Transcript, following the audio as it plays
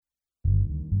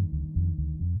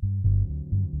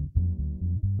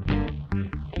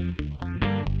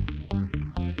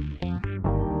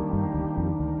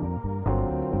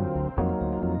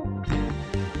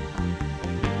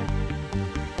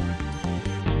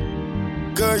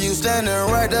Girl, you standing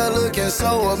right there looking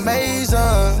so amazing.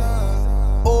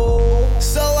 Oh,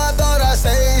 so I thought I'd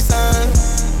say something.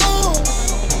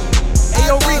 Hey,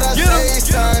 yo, Reese, get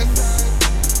him.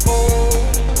 Oh,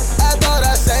 I thought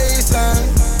I'd say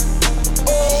something.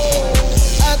 Oh,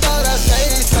 I thought I'd say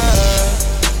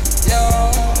something. Yo,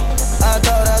 I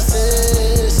thought I'd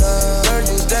say something. Girl,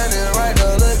 you standing right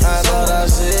there looking I thought I'd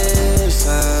say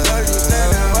something. Girl, you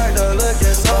standing right there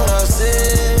looking so amazing.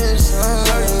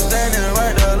 Girl, you standing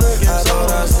right there looking I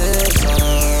thought I said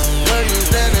something. Girl, you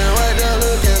standing right there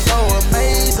looking so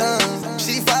amazing.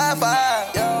 She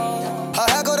 5'5", her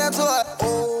hair go down to her.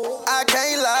 Oh, I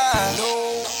can't lie.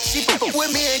 She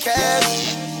with me in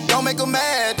cash. Don't make her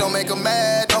mad, don't make her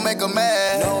mad, don't make her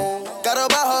mad. Got her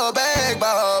by her bag, by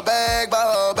her bag, by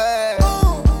her bag.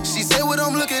 She said what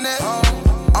I'm looking at.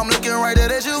 I'm looking right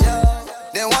at you.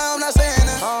 Then why I'm not saying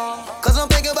that? Cause I'm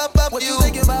thinking about what you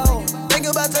thinking about.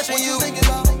 Thinking about touching you. Thinking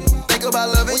about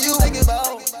loving you. Thinking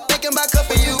about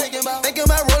cuffing you. Thinking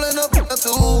about rolling up a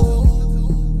two.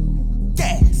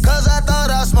 Cause I thought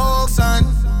I smoked, son.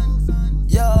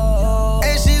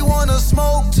 And she wanna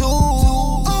smoke too.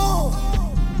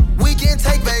 We can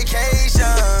take vacation.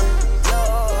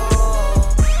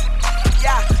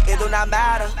 Yeah, it do not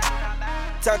matter.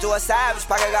 Turn to a savage,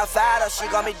 pocket got fatter. She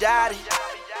call me daddy.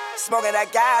 Smoking that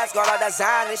gas, going out that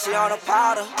Zany, she on a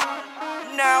powder.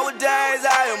 Nowadays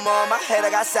I am on my head, I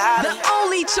got sadder. The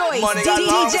only choice, Money got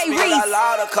longer, DJ speaker Reese. got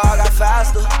louder, car got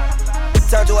faster.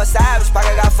 Turn to a savage,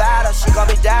 pocket got fatter. She call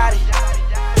me daddy.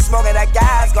 Smoking that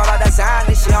gas, going out that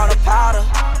Zany, she on a powder.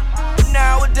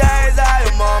 Nowadays I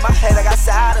am on my head, I got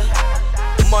sadder.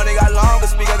 Money got longer,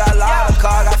 speaker got louder,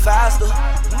 car got faster.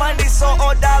 Money so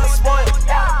on dollar spoiled.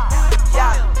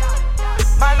 Yeah,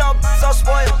 my love so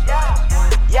spoiled.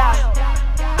 Yeah,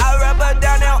 I rub her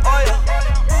down in oil.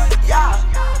 Yeah,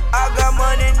 I got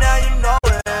money now, you know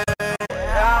it.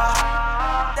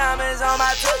 Yeah, diamonds on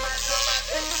my tooth.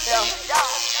 Yeah,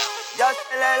 just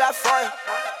let that foil.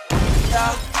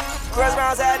 Yeah, Chris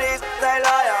Brown said these they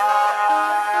loyal.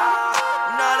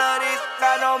 None of these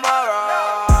got no moral.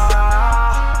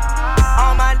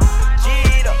 On my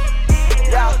Jeter.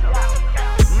 Yeah,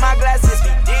 my glasses be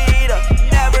Dita.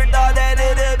 Never thought that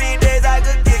it'd be days I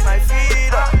could kick my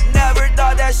feet up. Never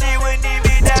thought that she would need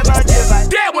me that much if I.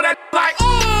 Damn, when I like,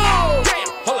 oh! Damn,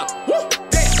 hold up, woo!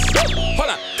 Damn, woo! Hold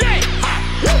up, damn, ha!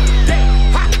 Woo!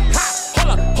 Damn, ha! Ha!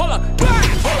 Hold up, blah!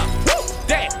 Hold up, woo!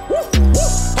 Damn, woo! Woo!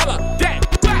 Hold up, damn,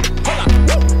 blah! Hold up,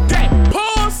 woo! Damn,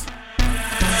 pause!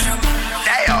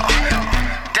 Damn.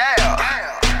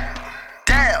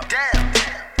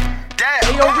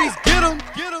 Hey, yo, Reese, get him!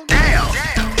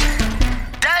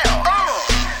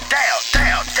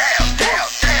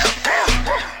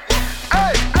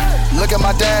 Look at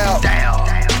my down.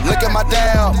 Look at my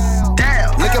down.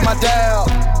 Look at my down.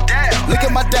 Look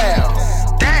at my down.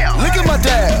 Look at my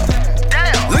down.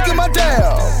 Look at my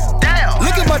down.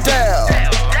 Look at my down.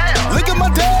 Look at my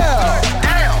down.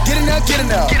 Get in there, get in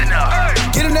there.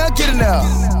 Get in there, get in there.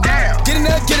 Get in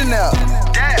there, get in there.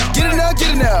 Get in there, get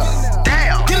in there.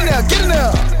 Get in there, get in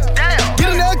there. Get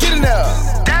in there, get in there.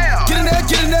 Get in there,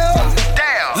 get in there.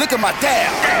 Look at my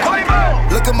down.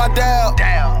 Look at my down.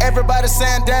 Everybody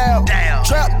saying down.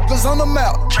 Trap niggas on the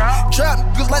map. Trap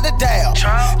niggas like the down.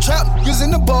 Trap niggas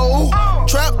in the bowl.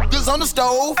 Trap niggas on the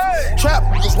stove. Trap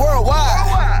niggas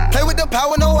worldwide. Play with the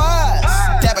power, no eyes.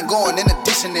 Dabbing going in the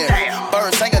dictionary.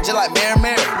 Bird singing just like Mary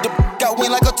Mary. The got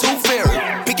wing like a tooth fairy.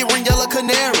 Pinky ring, yellow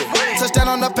canary. Touchdown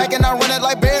on the pack and I run it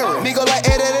like Barry. Me go like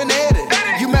Eddie and Eddie.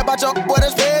 You mad about your boy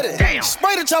that's fetty.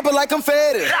 Spray the chopper like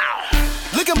confetti.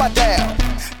 Look at my down.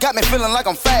 Got me feeling like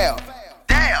I'm foul.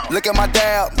 Look at my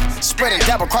dab, spread and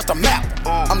dab across the map.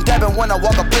 I'm dabbing when I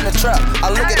walk up in the trap. I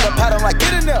look at the pattern like,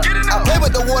 get in there. I play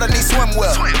with the water, need swim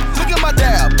well. Look at my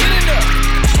dab, get in there.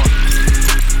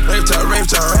 Rave talk,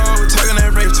 oh, talking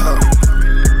that rave talk.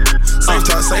 Safe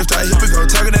talk, here we go,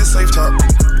 talking that safe talk.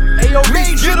 Hey, yo,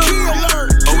 Major key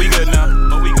alert. Oh, we good now.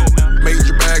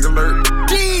 Major bag alert.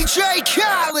 DJ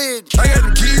Khaled. I got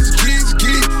them keys.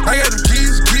 I got them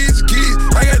keys.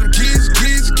 I got them keys.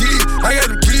 I got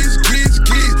them keys.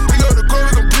 We go to court,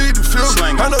 we gon' plead the fifth.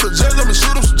 I know the judge, I'ma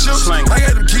shoot him some chips. I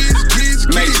got them keys.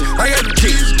 I got them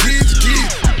keys.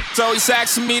 So he's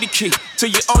asking me the key. Till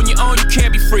you own your own, you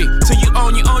can't be free. Till you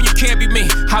own your own, you can't be me.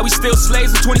 How we still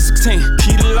slaves in 2016.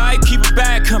 Keep the light, keep it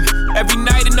bad coming. Every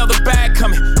night another bag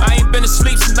coming. I ain't been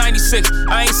asleep since 96.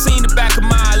 I ain't seen the back of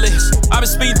my eyelids. I've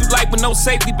been speeding through life with no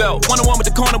safety belt. 1-on-1 with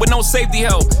the corner with no safety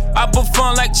help. I put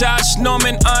fun like Josh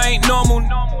Norman, I ain't normal.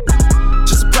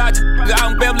 Just a project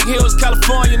out in Beverly Hills,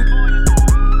 California.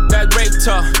 That rape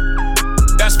talk,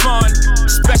 that's fun.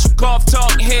 Special golf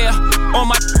talk here. On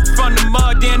my from the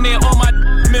mud, down there on my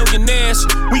this.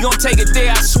 We gon' take it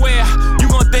there, I swear. You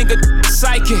gon' think a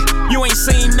psychic. You ain't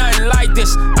seen nothing like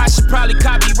this. I should probably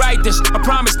copyright this. I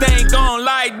promise they ain't gon'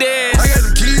 like this. I got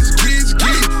them keys, keys,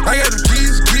 keys. I got them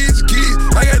keys, keys, keys.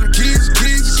 I got them keys,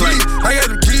 keys, keys. I got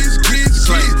them keys, keys,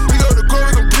 keys. We go to court,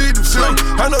 we gon' plead the film.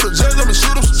 I know the judge, I'ma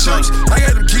shoot him some chips. I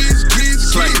got them keys, keys,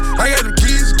 keys. I got them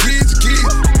keys, keys, keys.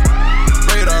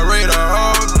 Radar, radar,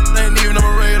 oh, ain't even on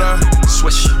my radar.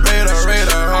 Swish. Radar,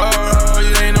 radar, oh,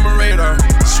 you ain't on my radar.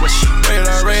 Swish.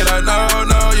 Radar, radar, no,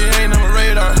 no, you ain't on my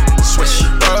radar. Swish.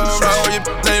 Oh, you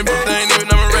ain't even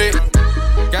on my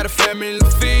radar. Got a family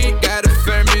to feed, got a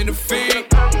family to feed.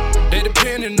 They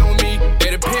depending on me,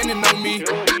 they depending on me.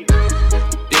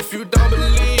 If you don't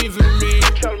believe in me,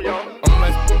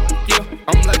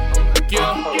 I'm like,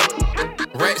 yeah.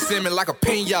 Rat simming like a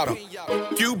pinata.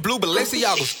 Few blue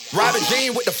Balenciagas. Robin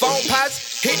Jean with the phone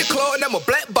pots. Hit the club and them a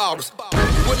black bottles.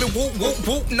 Women whoop, whoop,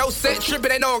 whoop. No set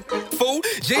tripping, ain't no fool.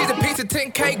 G's a piece of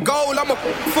 10K gold. I'm a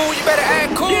fool, you better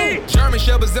act cool. German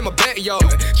shepherds in my backyard.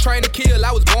 Train to kill,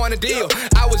 I was born to deal.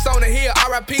 I was on the hill,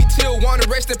 R.I.P. till wanna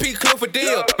rest in peace, Clifford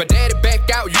Deal. My daddy back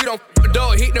out, you don't the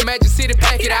door. Hit the Magic City,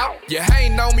 pack it out. You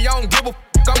ain't on me, I don't give a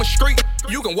I'm a street,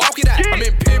 you can walk it out. I'm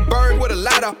in Pittsburgh with a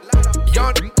ladder,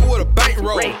 young with a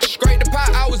bankroll. Scrape the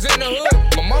pot, I was in the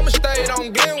hood. My mama stayed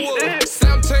on Glenwood.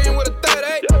 17 with a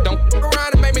 38. Don't f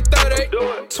around and make me 38.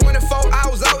 24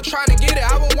 hours, I was trying to get it.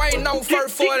 I was waiting on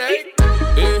first 48.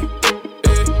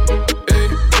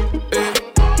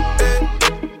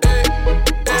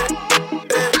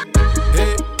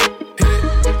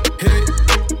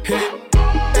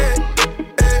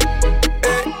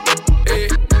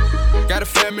 Got a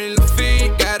family to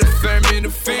feed, got a family to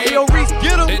feed. Hey, yo, Reese,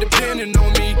 get him. They depending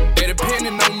on me, they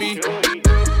depending on me.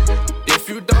 If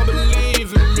you don't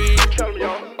believe in me,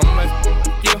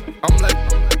 I'm like,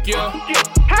 yeah.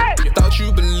 You thought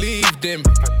you believed in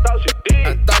me.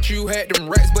 I thought you had them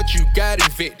rats, but you got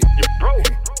evicted.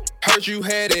 Heard you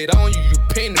had it on you, you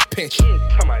pin the pinch.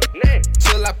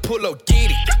 Till I pull up,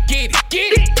 get it.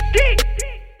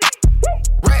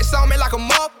 Rats on me like a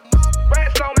mop.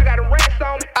 Rats on me, got a rats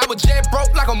on me. I was jet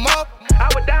broke like a mop. I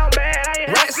was down bad, I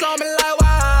ain't Rats on me like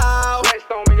wow. Rats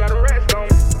on me, got a rats on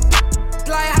me.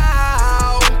 Like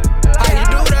how you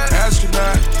do that?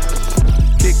 Astronaut,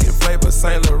 kicking flavor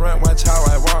Saint Laurent. Watch how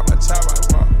I walk.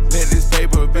 Let this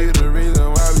paper be the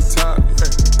reason why we talk.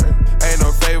 Ain't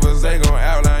no favors, they gon'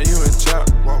 outline you and chop.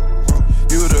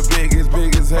 You the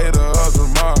biggest hater of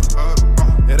them all.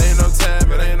 It ain't no time,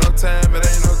 it ain't no time, it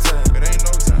ain't no time. It ain't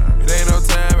no time, it ain't no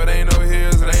time, it ain't no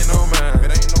hills, it ain't no mind.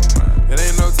 It ain't no mind. It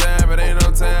ain't no time, it ain't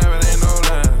no time, it ain't no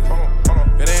line.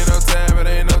 It ain't no time, it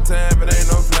ain't no time, it ain't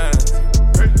no flying.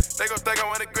 They gon' think I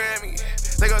want a Grammy.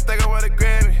 They gon' think I want a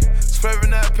Grammy.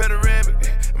 Swerving out panoramic.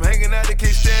 I'm hanging out, they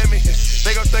can't stand me.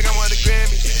 They gon' think I want a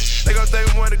Grammy. They gon' think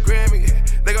I want a Grammy.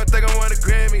 They gon' think I want a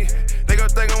Grammy. They gon'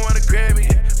 think I want a Grammy.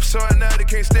 I'm showing out, they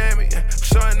can't stand me. I'm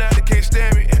showing out, they can't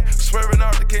stand me. I'm swerving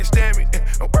off, they can't stand me.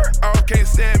 I work off, can't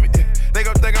stand me. They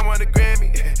gon' think I want a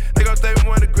Grammy. They gon' think I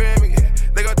want a Grammy.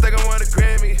 They gon' think I want a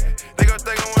Grammy. They gon'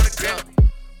 think I want a Grammy.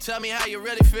 Tell me how you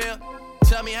really feel.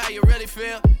 Tell me how you really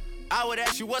feel. I would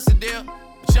ask you what's the deal,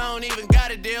 but you don't even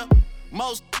got a deal.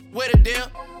 Most with a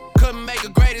deal, couldn't make a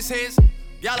greatest hits.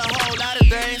 Y'all a whole lot of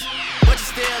things, but you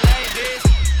still ain't this.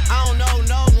 I don't know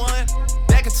no one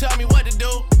that can tell me what to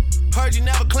do. Heard you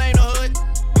never claimed the hood,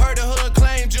 heard the hood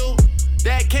claimed you.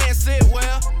 That can't sit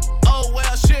well, oh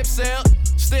well, ship sail.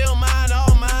 Still mine,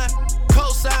 all mine,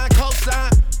 cosign.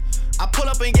 I pull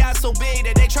up and got so big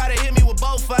that they try to hit me with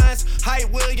both fines. Hype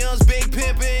Williams, Big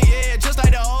Pimpin', yeah, just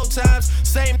like the old times.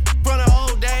 Same from the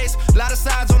old days, lot of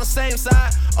sides on the same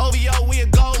side. OVO, we a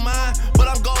gold mine, but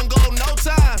I'm gon' go no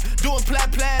time. Doing plat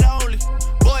only,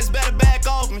 boys better back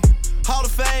off me. Hall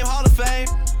of Fame,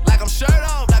 like I'm shirt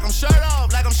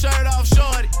off,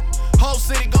 shorty. Whole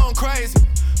city going crazy,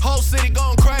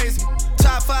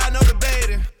 Top 5, no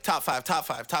debating. Top five.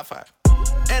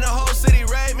 And the whole city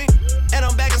rate me, and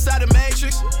I'm back inside the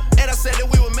Matrix. And I said that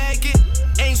we would make it.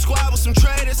 Ain't squad with some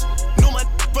traitors. Knew my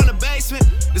from the basement.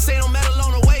 This ain't no metal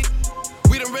on the way.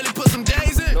 We done really put some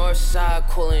days in. Northside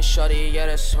coolin' shorty, yeah,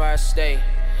 that's where I stay.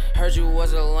 Heard you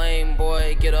was a lame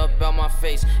boy, get up out my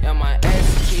face. And my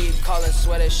ex keep calling,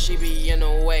 swear that she be in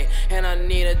the way. And I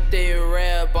need a thick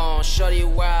red bone, shorty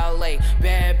where I lay.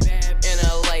 Bad in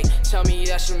LA, tell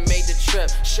me I should make the trip.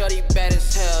 Shorty bad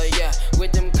as hell, yeah,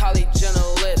 with them college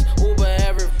journalists. Uber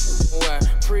everywhere,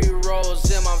 pre-rolls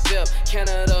in my VIP.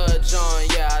 Canada John,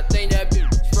 yeah, I think that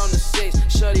bitch from the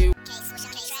 6. Shorty.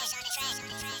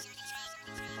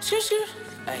 Shoo,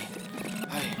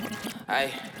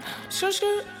 hey,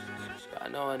 shoo. I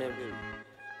know it.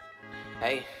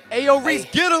 Hey, yo, Reese, hey.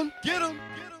 get him.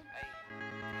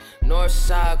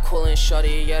 Northside coolin'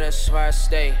 shorty, yeah, that's where I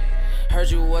stay. Heard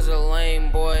you was a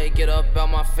lame boy, get up out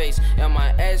my face. And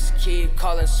my ex keep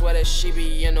calling, swear that she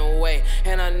be in the way.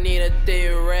 And I need a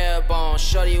thick red bone,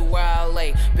 shorty where I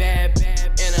lay. Bad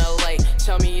in LA,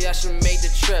 tell me I should make the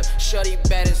trip. Shorty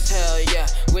bad as hell, yeah,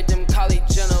 with them college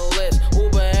journalists.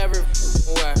 Uber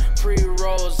everywhere,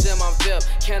 pre-rolls in my VIP.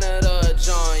 Canada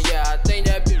John, yeah, I think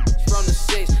that bitch from the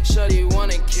 6. Shorty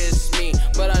wanna kiss me,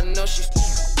 but I know she's.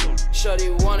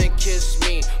 Shorty wanna kiss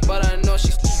me, but I know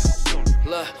she's.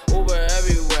 Look, Uber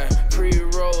everywhere,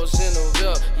 pre-rolls in the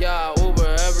Ville. Yeah,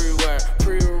 Uber everywhere,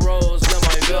 pre-rolls in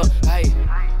my Ville. Hey.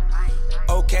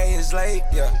 Okay, it's late,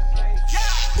 yeah.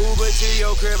 Uber to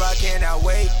your crib, I cannot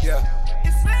wait, yeah.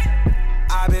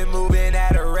 I've been moving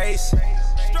at a race.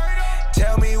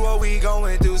 Tell me what we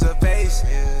going through's a face,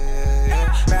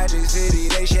 yeah. Magic City,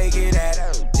 they shaking that,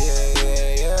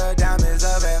 yeah. Diamonds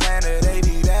of Atlanta, they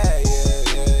be bad,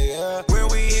 yeah. When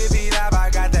we hit V-Live, I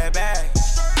got that bag.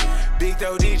 Big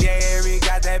Though DJ Eric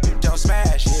got that bitch on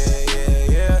smash,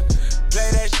 yeah.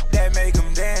 Play that shit that make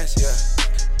them dance,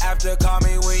 yeah. After call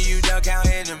me when you done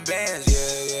counting them bands,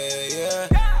 yeah.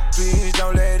 Please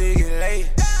don't let it get late.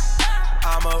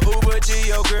 I'm a Uber to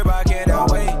your crib, I cannot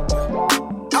wait.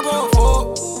 I go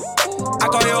for, I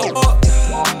call your up,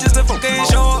 just to fucking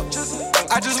show up.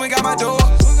 I just went got my door,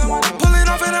 pulling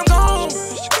off and I'm gone.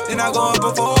 Then I go up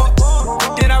before,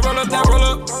 then I roll up,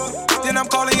 then I'm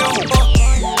calling your up.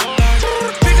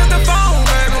 Pick up the phone,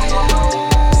 baby.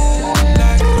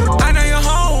 I know you're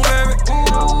home, baby.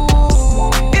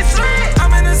 It's lit.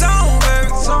 I'm in the zone, baby.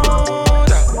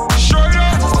 Straight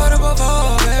up. I just put up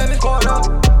before, baby.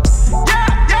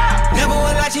 Yeah. Never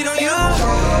would I cheat on you.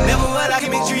 Never would I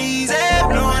keep me treason.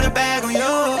 Blowing a bag on you.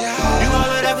 You all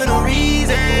of that for no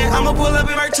reason. I'ma pull up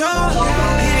in my toe.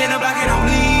 Hitting the block and I'm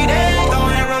bleeding.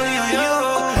 Throwing that rolling on you.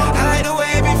 I like the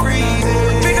way it be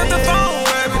freezing. Pick up the phone,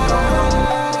 baby.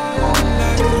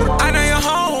 I know you're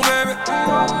home, baby.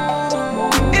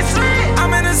 It's lit.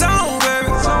 I'm in the zone, baby.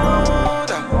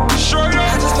 Straight up.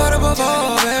 I just put up a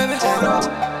ball, baby.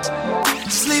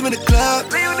 Just leaving the club.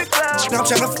 Now I'm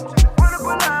tryna.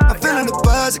 I'm feeling the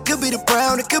buzz. It could be the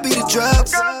brown, it could be the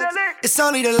drugs. It's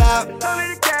only the loud.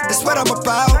 That's what I'm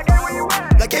about.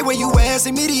 Like, hey, where you at?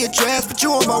 Send me the address, but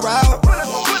you on my route.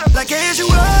 Like, hey, is you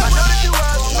up?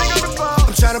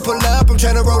 I'm tryna pull up, I'm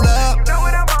tryna roll up.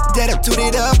 Dead up, toot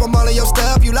it up, I'm all of your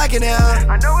stuff. You like it now?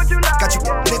 I know what you like. Got you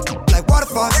like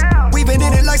waterfalls. We been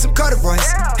in it like some corduroys.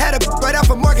 Had a right off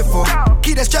a market for.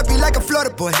 Keep that strappy like a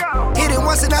Florida boy. Hit it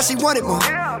once and now she wanted more.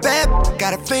 Bad,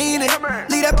 got a fiend.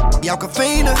 Lead up, y'all can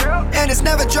fiend her. And it's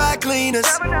never dry cleaners.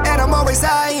 And I'm always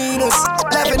hyenas.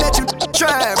 Laughing at you,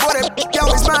 trying. Boy, that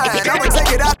always mine. I'ma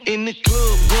take it out. In the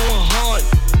club, going hard.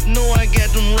 Know I got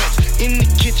them racks. In the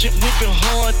kitchen, whipping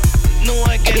hard. Know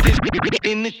I got this.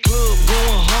 In the club,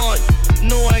 going hard.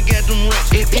 Know I got them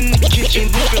racks. In the kitchen,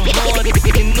 whipping hard.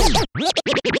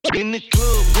 In the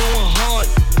club, going hard.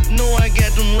 Know I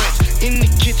got them racks. In the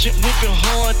kitchen, whipping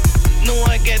hard. Know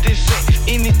I got this set.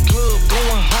 In the club,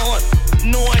 going hard.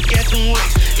 Know I got them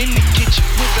racks. In the kitchen,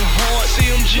 whipping hard.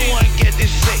 CMG, know I got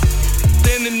this set.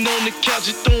 Standing on the couch,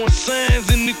 and throwing signs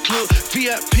in the club.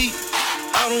 VIP.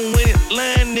 I don't wait in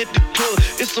line at the club.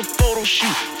 It's a photo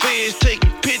shoot. Feds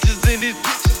taking pictures in this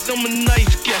bitches. I'm a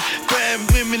nice guy. Grab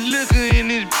women, looking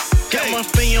in it. Got my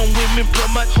fam with me,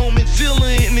 plus my homie Zilla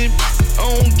in it. I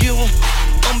don't give a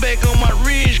I'm back on my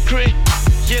ridge crate.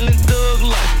 Yelling thug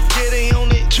life. Yeah, they on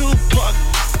it Tupac.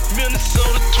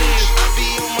 Minnesota twins. I be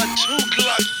on my 2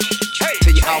 clock.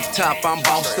 Tell you off top, I'm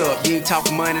bossed up. You ain't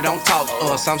talking money, don't talk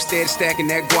us. I'm steady stacking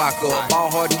that guac up. Ball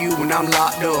harder than you when I'm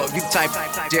locked up. You type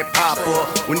jet pop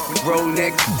up when roll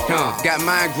neck. Got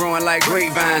mine growing like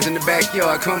grapevines in the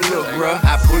backyard. Come look, bruh.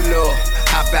 I pull up,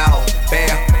 hop out,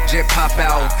 bam, jet pop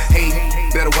out. Hey,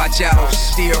 better watch out.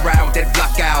 Steer around with that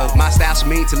block out. My style's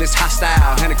mean till it's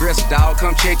hostile. And aggressive dog,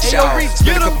 come check it out.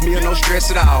 Spend a couple meal, no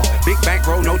stress at all. Big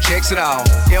bankroll, no checks at all.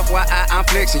 FYI, I'm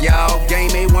flexing, y'all. Game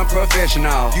A1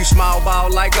 professional. You small ball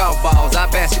like golf balls. I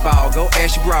basketball, go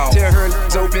ask your bra. Tell her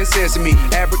it's open sesame.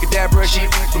 Abracadabra, she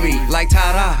for me like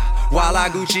ta-da. While I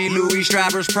Gucci, Louis,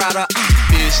 Strivers, Prada.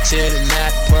 Bitch telling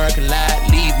out the parking lot,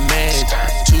 leave magic.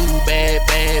 Too bad,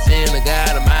 then I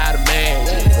got 'em out of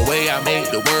magic. The way I make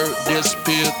the word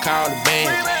disappear, call it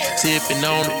magic. Sipping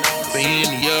on it, but in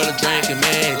the other drinking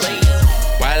magic.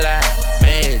 Voila,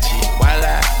 magic,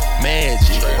 voila,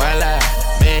 magic, voila,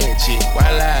 magic,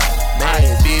 voila,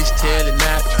 magic. Bitch telling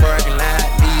out the parking lot,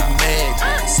 leave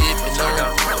magic. Sipping on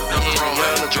it, but in the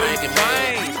other drinking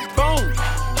magic. Boom,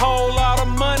 whole lot of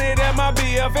money that my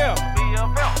BFL.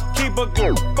 Keep a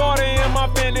good 40 in my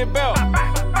Fendi belt.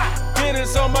 Getting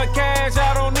so much cash,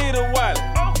 I don't need a wallet.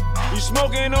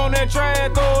 Smoking on that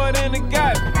trash, throw it in the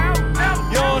gap.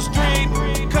 Young street,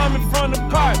 coming from the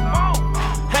pipe.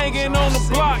 Hanging on the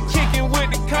block, kicking with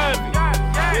the convict.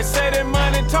 They say that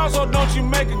money talk, so don't you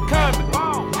make a comment.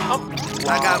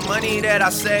 I got money that I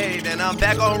saved, and I'm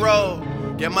back on road.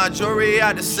 Get my jewelry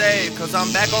out the safe, cause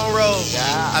I'm back on road.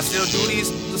 I still do these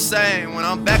the same when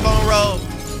I'm back on road.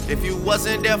 If you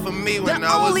wasn't there for me when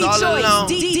I was all alone,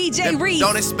 DJ Reese.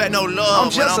 Don't expect no love.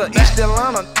 I'm just an East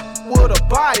Atlanta with a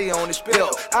body on his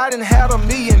belt. I done had a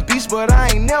million beats, but I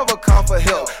ain't never come for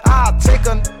help. I'll take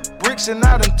a bricks and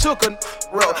I done took a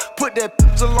roll. Put that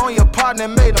pistol on your partner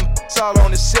and made him all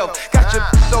on himself. Got your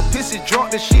so pissy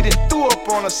drunk that she done threw up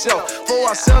on herself. Before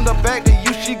I send her back to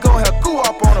you, she gon' have goo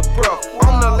up on her breath.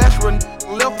 I'm the last one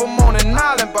left, I'm on an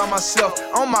island by myself.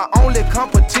 I'm my only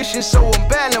competition, so I'm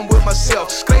battling with myself.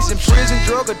 Place in prison,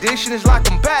 drug addiction is like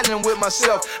I'm battling with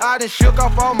myself. I done shook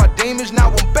off all my demons, now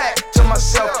I'm back to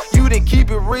myself. You didn't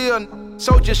keep it real,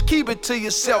 so just keep it to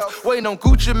yourself. Waiting on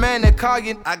Gucci man that call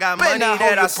you. I got money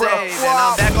that I saved, and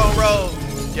I'm back on road.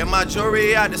 Get my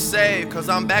jewelry out the safe, cause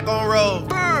I'm back on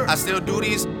road. I still do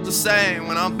these the same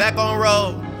when I'm back on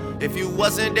road. If you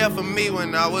wasn't there for me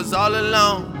when I was all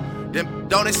alone, then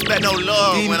don't expect no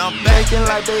love when I'm back. Making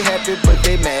like they happy, but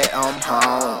they mad I'm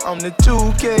home. I'm the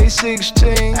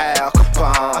 2K16 Al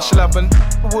Capone. I slap a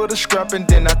with a scrap and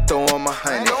then I throw him a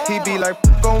honey. He be like,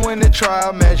 go in the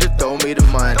trial, man, just throw me the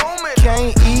money.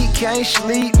 Can't eat, can't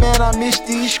sleep, man, I miss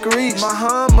these streets.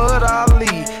 Muhammad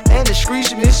Ali, and the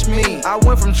streets miss me. I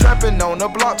went from trapping on the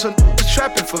block to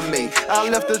trapping for me. I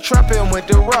left the trapping and went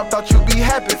to rap, thought you'd be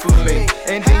happy for me.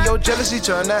 And then your jealousy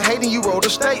turned to hate and you wrote a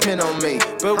statement on me.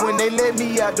 But when they let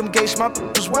me out them gates, my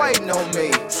was waiting on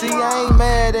me. See, I ain't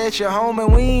mad at your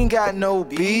homie, we ain't got no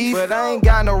beef. But I ain't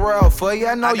got no route for you,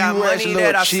 I know you rest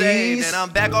little I cheese. saved, and I'm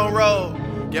back on road.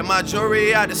 Get my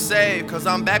jewelry out the safe, cause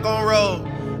I'm back on road.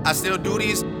 I still do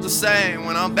these the same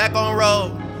when I'm back on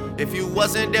road. If you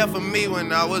wasn't there for me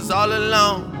when I was all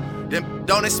alone, then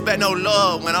don't expect no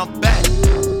love when I'm back.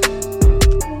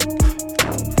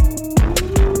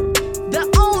 The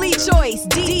only choice,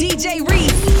 DJ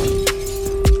Reese.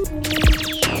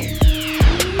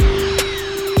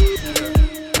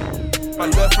 My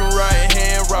left and right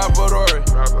hand, Robert Ory.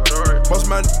 Most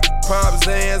my pops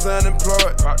hands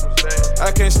unemployed.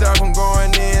 I can't stop from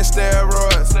going in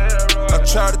steroids. I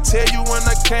tried to tell you when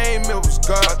I came, it was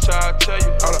God.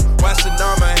 Washing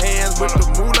all my hands with the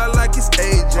moolah like it's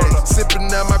AJ.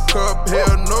 Sipping out my cup,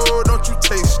 hell no, don't you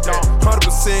taste that.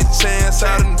 100% chance,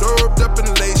 I done doped up and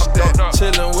laced that.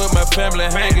 Chillin' with my family,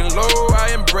 hanging low,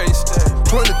 I embrace that.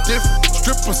 20 different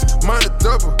strippers, mine a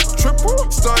double, triple.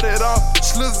 Started off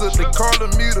Slizzer, they call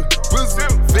me the wizard.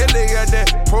 Vele got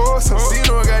that pose,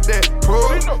 Santino got that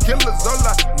pose. Killers all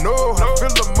I know, I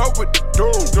fill them up with the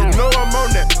dough. You know I'm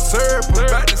on that serve,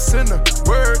 back to center.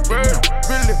 Word,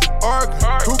 really argue,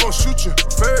 who gon' shoot you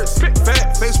first?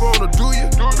 Fat face wanna do you,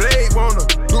 blade wanna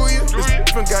do you. This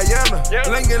from Guyana,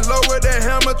 slinging low with that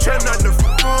hammer, try not to f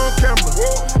on camera.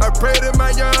 I pray that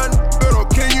my young don't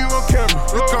kill you on camera.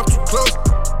 You come too close,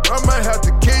 I might have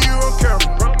to kill you on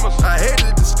camera. I hate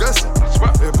to discuss it.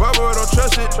 If Bubba don't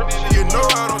trust it, you know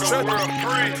I don't trust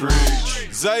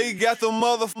it. Zay got the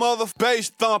mother bass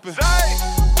thumping.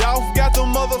 Dolph got the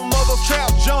mother trap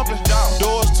jumping.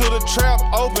 Doors to the trap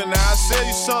open, now I sell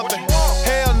you something.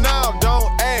 Hell no, don't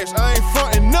ask, I ain't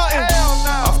frontin' nothing.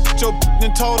 I f***ed your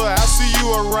and told her I see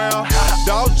you around.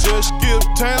 Dog just skipped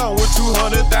town with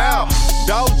 200,000.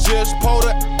 Dog just pulled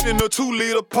her in a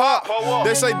 2-liter pop.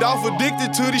 They say Dolph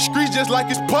addicted to these streets just like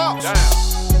his pops.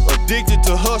 Addicted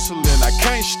to hustling, I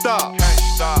can't stop.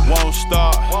 Won't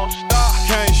stop.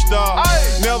 Can't stop.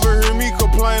 Never hear me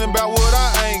complain about what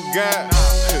I ain't got.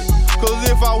 Cause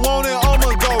if I want it,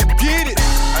 I'ma go get it.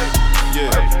 Yeah,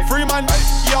 free my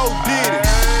yo did it.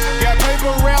 Got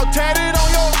paper route tatted on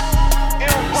your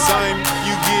same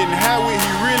you getting high with,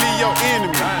 he really your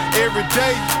enemy. Every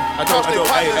day, I told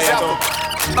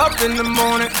Up in the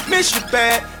morning, miss you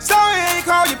bad. Sorry I ain't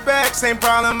call you back. Same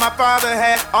problem my father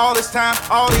had. All this time,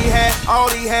 all he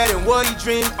had, and what he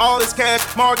dreamed. All his cash,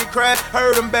 market crash,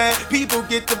 hurt him bad. People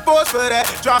get divorced for that.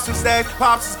 Drop some stacks,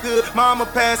 pops is good. Mama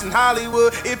passed in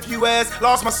Hollywood. If you ask,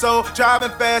 lost my soul,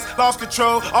 driving fast, lost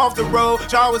control. Off the road,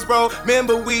 jaw was broke.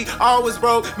 Remember we always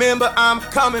broke. Remember I'm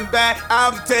coming back.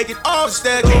 I'll be taking all the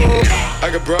stacks. I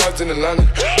got broads in Atlanta.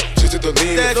 Just at the lean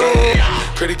in the family.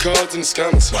 Credit cards in the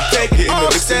scammers. Hitting the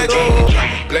list in the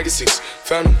family. Legacies,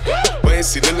 found them. Wait and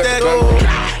see, look like a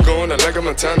family. Going out like a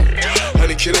Montana.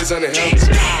 100 killers on the helmets.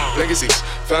 Legacies,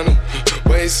 found them.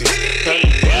 Wait and see, found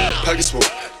them. Pockets full,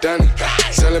 down it.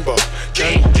 Selling ball,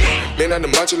 candy. Man on the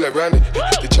macho like Randy.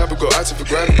 The chopper go out to for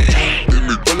granted.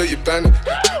 Pull up your bandit.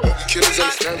 Killer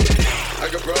scandal. I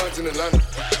got broads in Atlanta,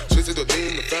 twisted up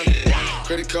in the family.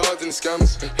 Credit cards and the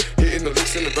scammers, hitting the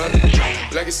licks in the van.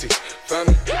 Legacy,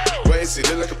 family, why is it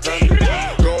look like a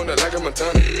panda? Going out like a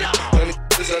Montana, honey,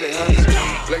 this on their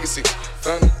hands. Legacy,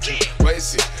 family, why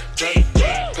is it driving?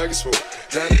 Package full,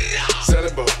 Danny,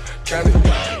 selling boat, candy.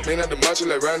 Man out the macho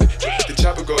like Randy, the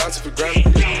chopper go out to for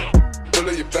granted. Pull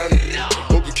up your bandit,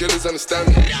 hope the killers understand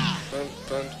me.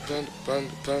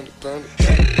 Panda.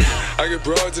 I get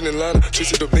broads in Atlanta,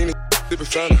 twisted up leaning, dipping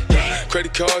fountain.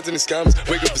 Credit cards and the scammers,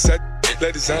 wake up beside,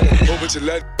 let designer, whole bunch of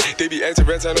lead. They be acting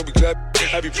rats, I know we clap.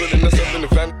 I be putting us up in the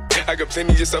van. I got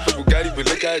plenty of stuff with Bugatti, but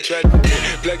look how I tried.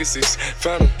 Legacies,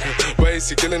 found them. Why is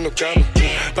he killing no comma?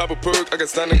 Pop a perk, I got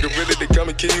signed a gorilla. They come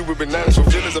and kill you with bananas. For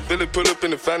feelings, I feel it, pull up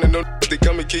in the fountain. No, they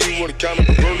come and kill you on the comment.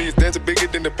 But Broly is dancing bigger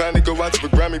than the pound. They go out to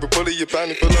the Grammy, but pull it, you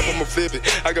pound it. Pull up, I'ma flip it.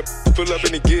 I got pull up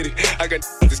and they get it. I got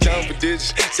this count for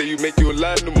digits. Say you make you a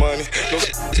lot of money. No,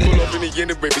 pull up in the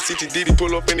end of baby. CTD,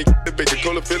 pull up in the baby.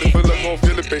 Call it, fill it, pull up, gon'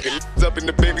 feel it, baby. Up in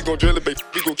the baby, gon' drill it, baby.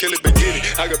 We gon' kill it, baby. Get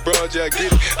it. I got broad, yeah, I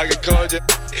get it. I got cards, yeah.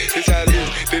 This how I live.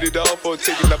 Did it all for a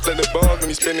ticket. I play the bonds when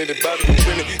he spinning the bottle and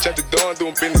spinning. Chop the dawn,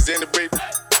 doing business in the baby.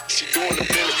 She doing the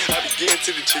billing. I begin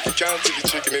to the chicken, count to the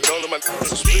chicken, and all of my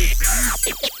niggas are split.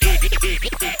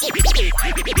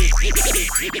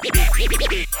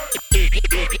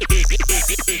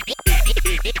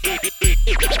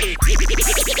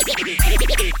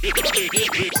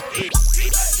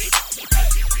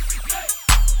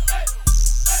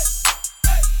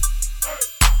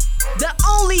 The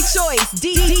only choice,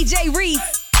 DJ Reese.